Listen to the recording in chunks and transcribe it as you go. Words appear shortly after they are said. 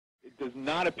does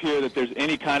not appear that there's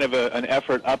any kind of an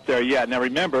effort up there yet. Now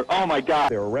remember, oh my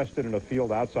God. They were arrested in a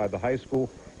field outside the high school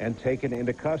and taken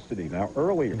into custody. Now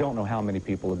earlier, we don't know how many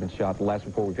people have been shot. The last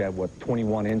report we've had, what,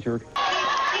 21 injured?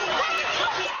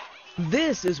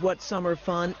 This is what summer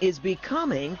fun is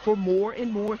becoming for more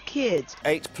and more kids.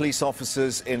 8 police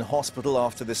officers in hospital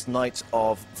after this night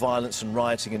of violence and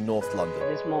rioting in North London.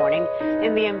 This morning,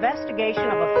 in the investigation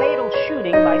of a fatal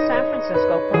shooting by San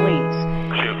Francisco police.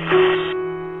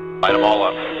 Light them all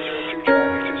up.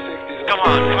 Come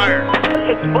on, fire.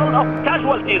 It's full of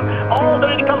casualties. All the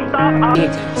medical staff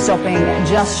are stopping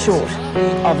just short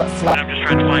of flight. I'm just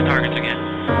trying to find targets again.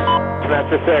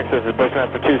 Master 6, this is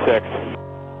Bushmaster 2-6.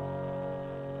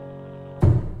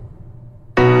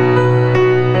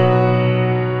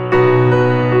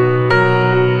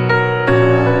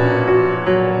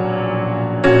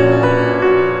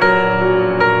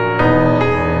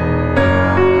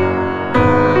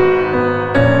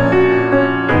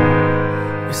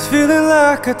 Feeling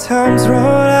like our time's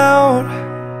run out,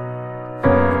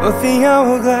 but the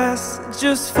hourglass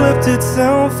just flipped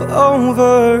itself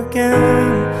over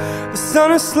again. The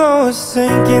sun is slowly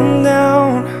sinking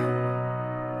down,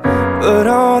 but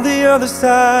on the other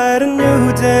side a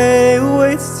new day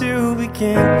waits to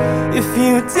begin. If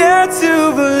you dare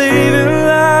to believe in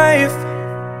life,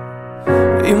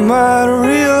 you might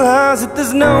realize that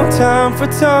there's no time for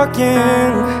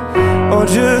talking, or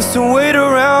just to wait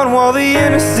around while the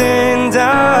innocent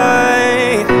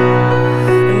die.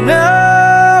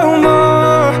 No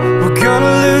more, we're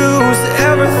gonna lose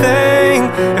everything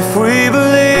if we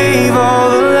believe all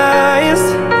the lies.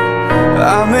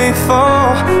 I may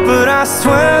fall, but I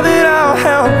swear that I'll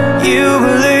help you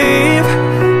believe.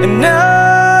 And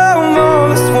no more,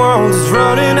 this world is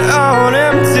running on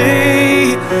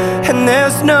empty, and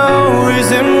there's no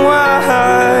reason why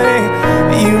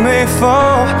you may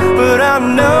fall, but I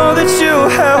know that you'll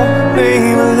help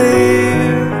me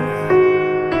believe.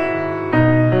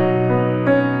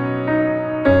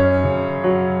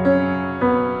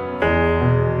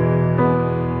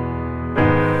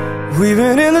 We've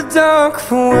been in the dark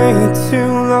for way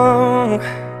too long,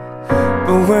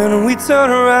 but when we turn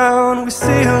around we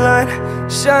see a light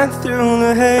shine through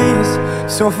the haze.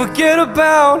 So forget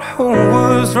about who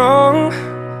was wrong,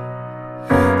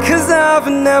 'cause I've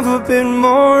never been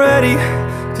more ready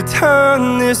to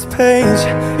turn this page.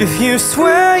 If you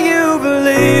swear you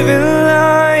believe in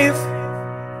life,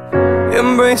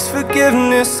 embrace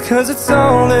forgiveness, 'cause it's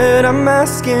all that I'm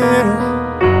asking.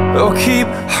 Or keep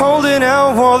holding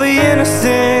out while the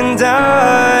innocent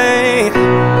die.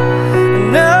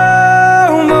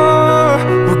 No more,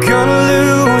 we're gonna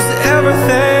lose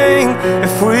everything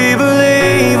if we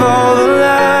believe all the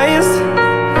lies.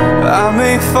 I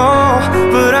may fall,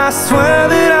 but I swear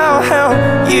that I'll help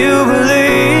you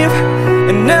believe.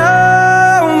 And no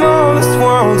more, this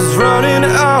world is running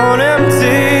on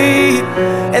empty,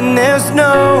 and there's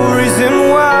no reason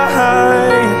why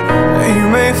you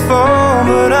may fall,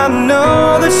 but I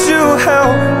know that you'll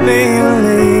help me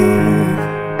believe.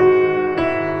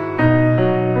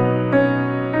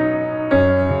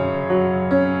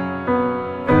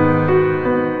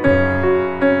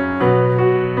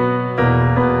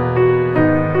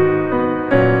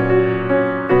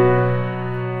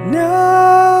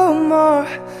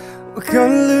 We're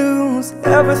gonna lose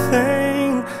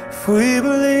everything if we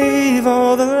believe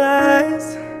all the lies.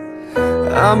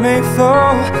 I may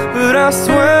fall, but I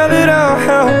swear that I'll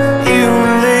help you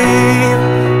believe.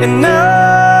 And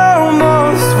no more,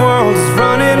 this world is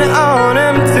running on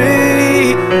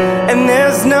empty, and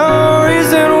there's no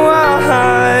reason why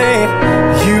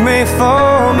you may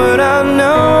fall, but I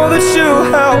know that you'll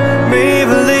help me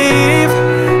believe.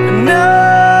 And no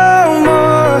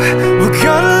more, we're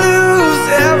gonna lose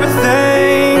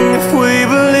everything if we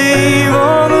believe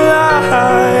all the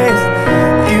lies.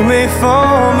 You may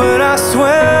fall, but I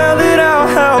swear that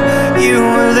I'll help you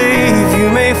believe. You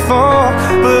may fall,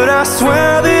 but I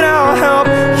swear that I'll help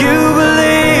you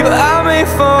believe. I may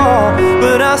fall,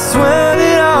 but I swear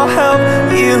that I'll help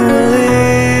you believe.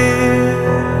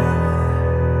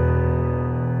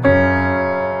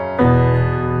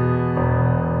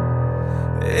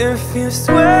 If you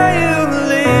swear you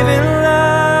believe in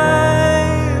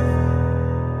life,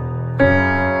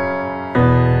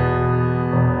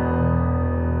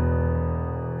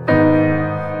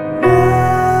 no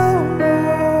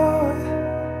more,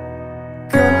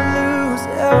 gonna lose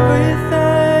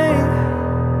everything.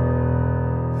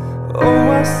 Oh,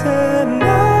 I said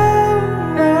no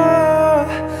more,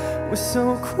 we're so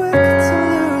quick to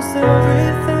lose everything.